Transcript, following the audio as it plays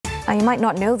Now, you might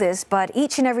not know this, but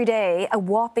each and every day, a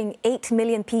whopping 8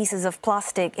 million pieces of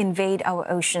plastic invade our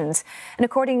oceans. And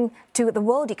according to the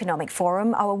World Economic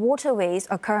Forum, our waterways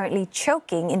are currently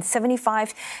choking in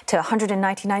 75 to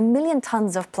 199 million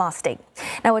tons of plastic.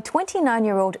 Now, a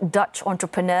 29-year-old Dutch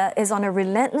entrepreneur is on a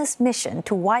relentless mission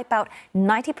to wipe out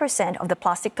 90% of the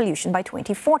plastic pollution by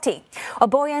 2040.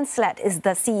 Boyan Slat is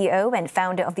the CEO and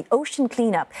founder of the Ocean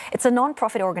Cleanup. It's a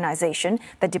non-profit organization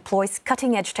that deploys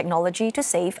cutting-edge technology to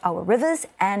save our rivers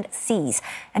and seas.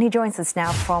 And he joins us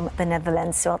now from the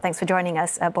Netherlands. So thanks for joining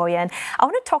us, Boyan. I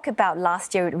want to talk about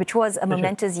last year, which was a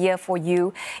momentous year for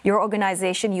you. Your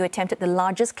organization, you attempted the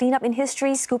largest cleanup in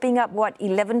history, scooping up,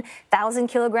 11,000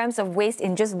 kilograms of waste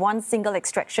in just one single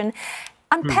extraction.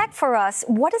 Unpack for us,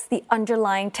 what is the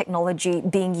underlying technology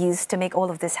being used to make all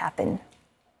of this happen?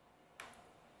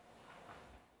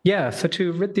 Yeah, so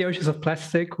to rid the oceans of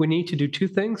plastic, we need to do two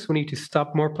things. We need to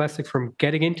stop more plastic from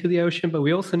getting into the ocean, but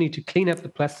we also need to clean up the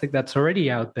plastic that's already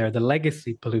out there, the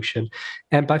legacy pollution.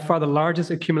 And by far the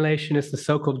largest accumulation is the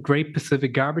so-called Great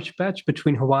Pacific Garbage Patch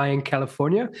between Hawaii and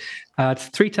California. It's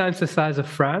 3 times the size of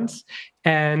France.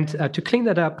 And to clean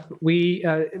that up, we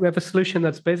have a solution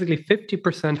that's basically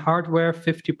 50% hardware,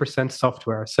 50%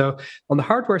 software. So on the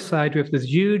hardware side, we have this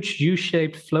huge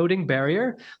U-shaped floating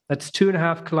barrier that's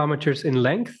 2.5 kilometers in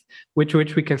length, which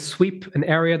we can sweep an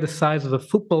area the size of a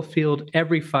football field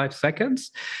every 5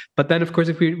 seconds. But then, of course,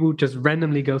 if we would just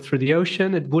randomly go through the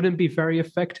ocean, it wouldn't be very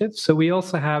effective. So we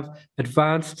also have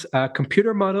advanced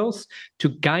computer models to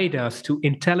guide us to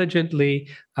intelligently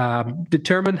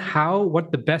determine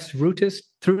what the best route is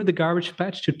through the garbage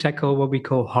patch to tackle what we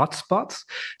call hotspots,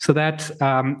 so that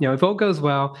if all goes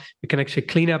well, we can actually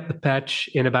clean up the patch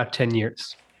in about 10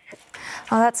 years.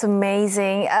 Oh, that's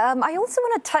amazing. I also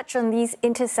want to touch on these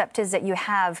interceptors that you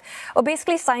have. Well,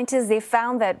 basically, scientists, they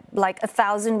found that like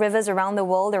 1,000 rivers around the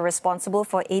world are responsible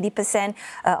for 80%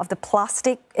 of the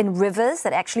plastic in rivers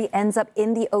that actually ends up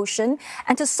in the ocean.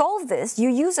 And to solve this, you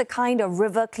use a kind of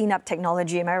river cleanup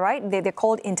technology, am I right? They're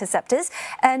called interceptors.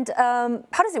 And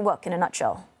how does it work in a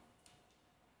nutshell?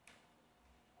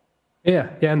 Yeah,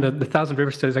 and the 1,000 River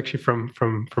study is actually from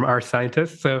our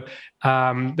scientists. So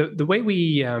the way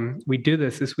we do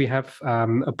this is we have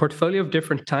a portfolio of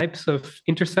different types of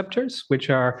interceptors,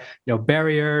 which are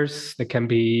barriers that can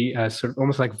be sort of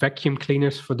almost like vacuum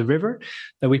cleaners for the river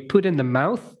that we put in the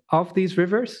mouth of these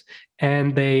rivers,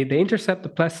 and they intercept the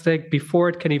plastic before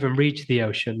it can even reach the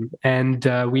ocean. And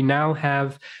we now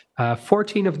have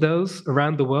 14 of those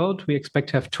around the world. We expect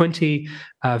to have 20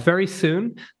 very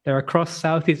soon. They're across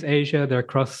Southeast Asia, they're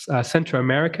across Central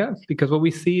America, because what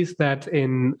we see is that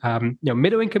in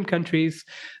middle-income countries,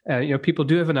 people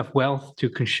do have enough wealth to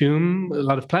consume a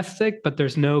lot of plastic, but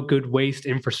there's no good waste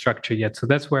infrastructure yet. So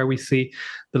that's where we see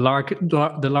the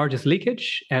largest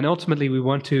leakage. And ultimately, we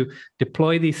want to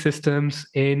deploy these systems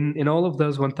in all of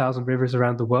those 1,000 rivers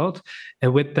around the world.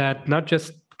 And with that, not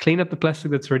just clean up the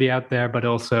plastic that's already out there, but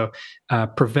also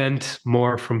prevent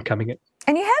more from coming in.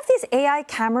 And you have these AI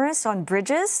cameras on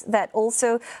bridges that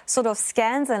also sort of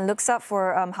scans and looks up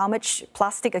for how much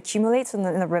plastic accumulates in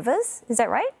the rivers. Is that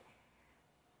right?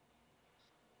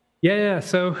 Yeah.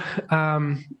 So,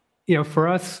 for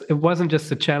us, it wasn't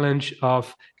just a challenge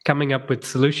of coming up with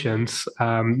solutions.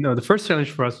 No, the first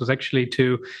challenge for us was actually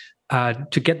to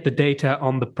get the data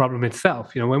on the problem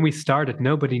itself. When we started,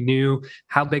 nobody knew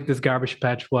how big this garbage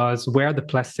patch was, where the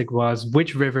plastic was,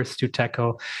 which rivers to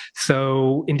tackle.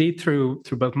 So indeed, through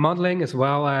both modeling as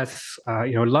well as a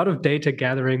lot of data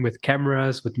gathering with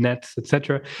cameras, with nets,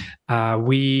 etc.,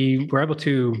 we were able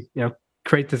to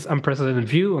create this unprecedented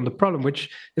view on the problem, which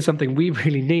is something we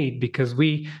really need because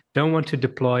we don't want to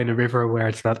deploy in a river where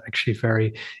it's not actually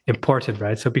very important,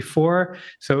 right? So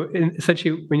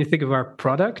essentially, when you think of our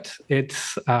product,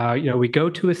 it's, we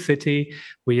go to a city,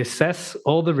 we assess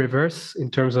all the rivers in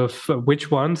terms of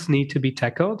which ones need to be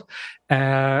tackled,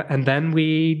 and then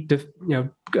we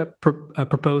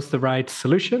propose the right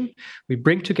solution. We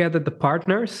bring together the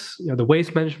partners, the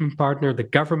waste management partner, the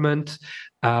government,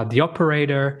 the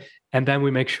operator, and then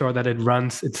we make sure that it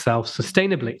runs itself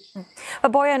sustainably.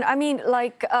 But Boyan, I mean,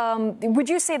 would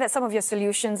you say that some of your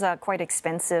solutions are quite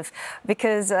expensive?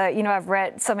 Because, I've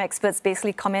read some experts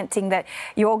basically commenting that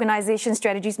your organization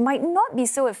strategies might not be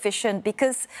so efficient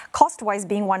because cost-wise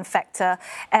being one factor.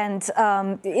 And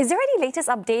is there any latest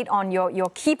update on your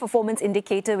key performance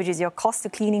indicator, which is your cost to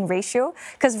cleaning ratio?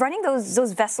 Because running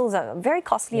those vessels are a very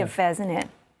costly affair, isn't it?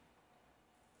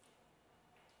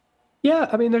 Yeah,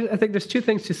 I mean, I think there's two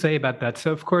things to say about that.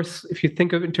 So, of course, if you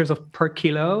think of it in terms of per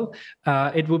kilo,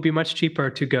 it will be much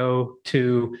cheaper to go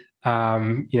to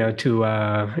to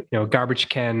garbage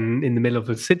can in the middle of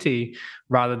a city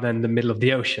rather than the middle of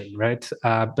the ocean, right?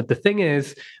 But the thing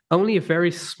is, only a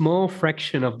very small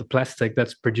fraction of the plastic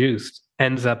that's produced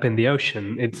ends up in the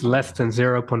ocean. It's less than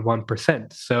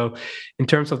 0.1%. So in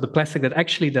terms of the plastic that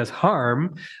actually does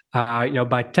harm,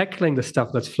 by tackling the stuff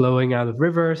that's flowing out of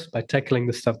rivers, by tackling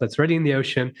the stuff that's already in the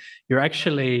ocean, you're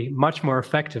actually much more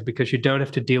effective because you don't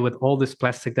have to deal with all this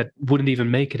plastic that wouldn't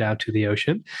even make it out to the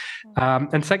ocean.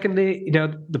 And secondly,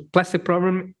 the plastic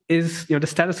problem is, the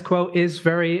status quo is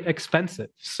very expensive.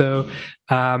 So,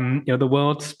 the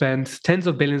world spends tens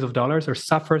of billions of dollars or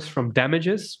suffers from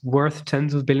damages worth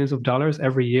tens of billions of dollars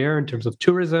every year in terms of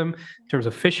tourism, in terms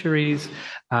of fisheries,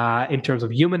 in terms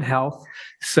of human health.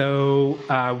 So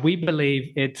we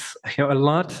believe it's a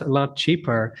lot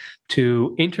cheaper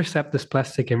to intercept this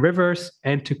plastic in rivers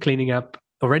and to cleaning up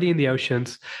already in the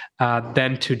oceans,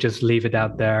 than to just leave it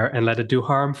out there and let it do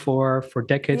harm for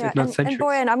decades, if not centuries. And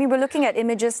Boyan, I mean, we're looking at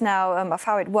images now of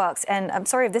how it works. And I'm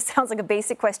sorry if this sounds like a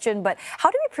basic question, but how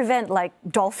do we prevent like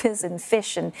dolphins and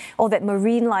fish and all that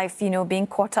marine life, being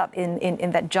caught up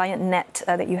in that giant net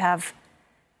that you have?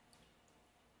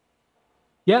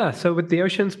 Yeah, so with the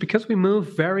oceans, because we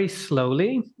move very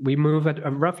slowly, we move at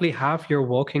roughly half your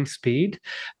walking speed.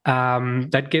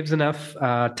 That gives enough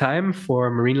time for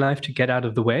marine life to get out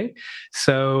of the way.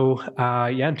 So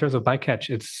in terms of bycatch,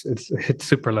 it's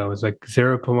super low. It's like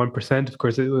 0.1%. Of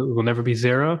course, it will never be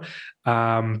zero.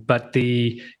 But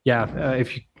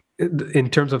if you in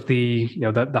terms of the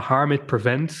harm it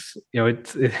prevents,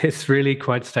 it's really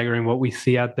quite staggering what we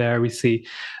see out there. We see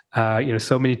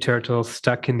so many turtles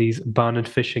stuck in these abandoned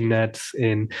fishing nets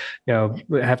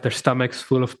have their stomachs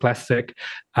full of plastic.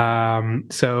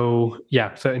 So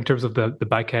in terms of the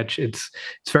bycatch, it's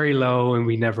very low, and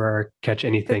we never catch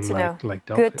anything like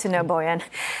dolphins. Good to know, Boyan.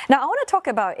 Now I want to talk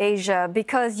about Asia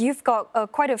because you've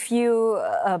got quite a few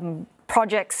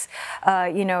projects,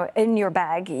 in your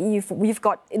bag. You've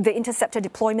got the interceptor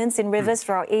deployments in rivers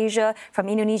throughout Asia, from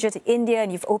Indonesia to India,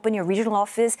 and you've opened your regional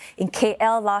office in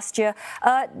KL last year.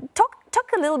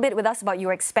 Talk a little bit with us about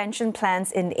your expansion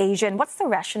plans in Asia, and what's the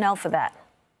rationale for that?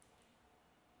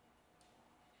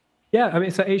 Yeah, I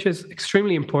mean, so Asia is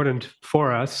extremely important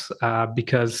for us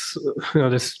because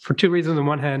there's for two reasons. On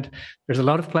one hand, there's a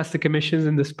lot of plastic emissions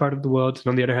in this part of the world, and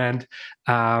on the other hand,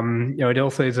 it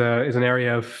also is an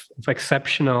area of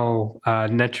exceptional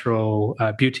natural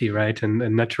beauty, right,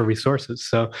 and natural resources.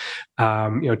 So,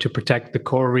 to protect the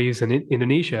coral reefs in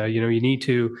Indonesia, you need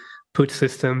to put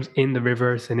systems in the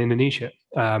rivers in Indonesia.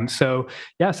 So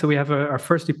we have our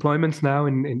first deployments now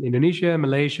in Indonesia,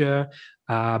 Malaysia.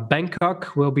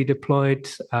 Bangkok will be deployed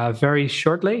very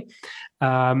shortly.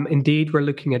 Indeed, we're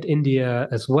looking at India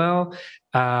as well,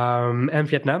 and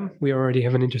Vietnam. We already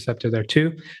have an interceptor there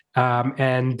too.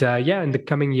 In the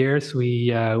coming years, we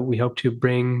hope to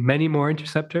bring many more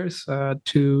interceptors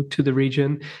to the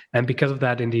region. And because of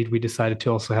that, indeed, we decided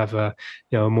to also have a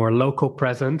more local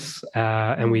presence,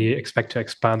 and we expect to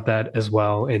expand that as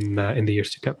well in the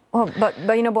years to come. Oh, but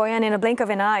Boyan, in a blink of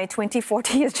an eye,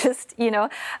 2040 is just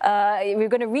we're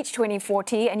going to reach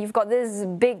 2040, and you've got this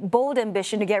big, bold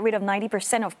ambition to get rid of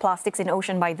 90% of plastics in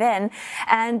ocean by then.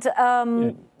 And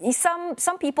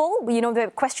some people,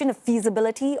 the question of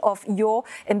feasibility of your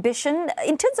ambition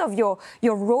in terms of your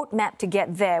roadmap to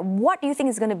get there. What do you think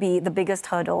is going to be the biggest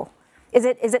hurdle? Is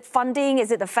it funding?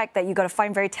 Is it the fact that you got to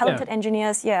find very talented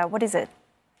engineers? Yeah, what is it?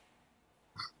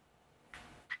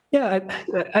 Yeah,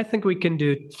 I think we can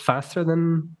do it faster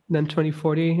than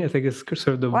 2040. I think it's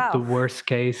sort of the worst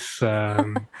case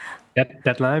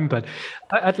deadline, but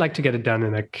I'd like to get it done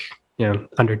in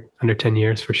under 10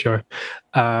 years for sure.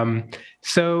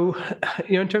 So,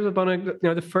 in terms of Boyan,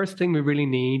 the first thing we really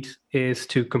need is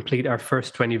to complete our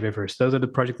first 20 rivers. Those are the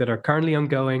projects that are currently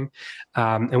ongoing.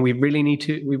 And we really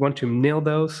we want to nail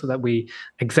those so that we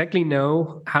exactly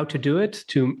know how to do it,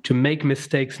 to make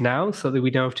mistakes now so that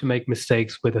we don't have to make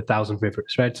mistakes with 1,000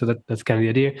 rivers, right? So that's kind of the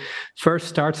idea. First,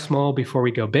 start small before we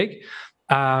go big.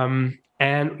 And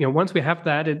once we have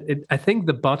that, I think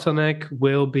the bottleneck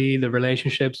will be the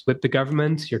relationships with the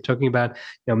governments. You're talking about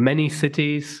many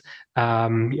cities. A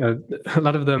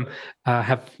lot of them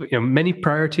have many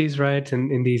priorities, right,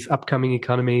 in these upcoming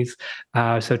economies.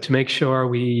 So to make sure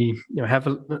we have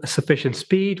a sufficient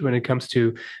speed when it comes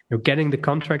to getting the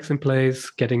contracts in place,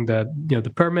 getting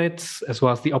the permits, as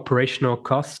well as the operational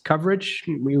cost coverage,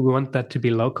 we want that to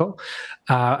be local.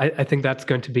 I think that's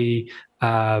going to be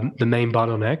the main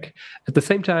bottleneck. At the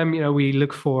same time, we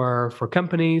look for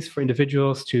companies, for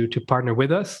individuals to partner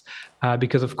with us,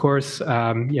 because of course,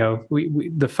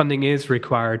 the funding is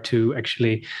required to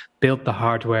actually build the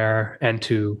hardware and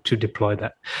to deploy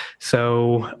that.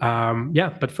 So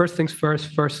but first things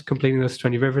first completing those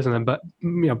 20 rivers, and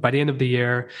then by the end of the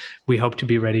year, we hope to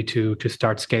be ready to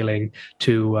start scaling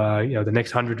to the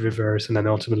next 100 rivers, and then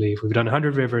ultimately, if we've done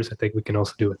 100 rivers, I think we can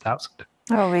also do 1,000.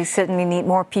 Oh, we certainly need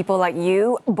more people like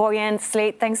you. Boyan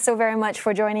Slat, thanks so very much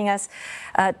for joining us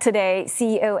today,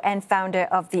 CEO and founder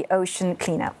of the Ocean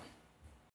Cleanup.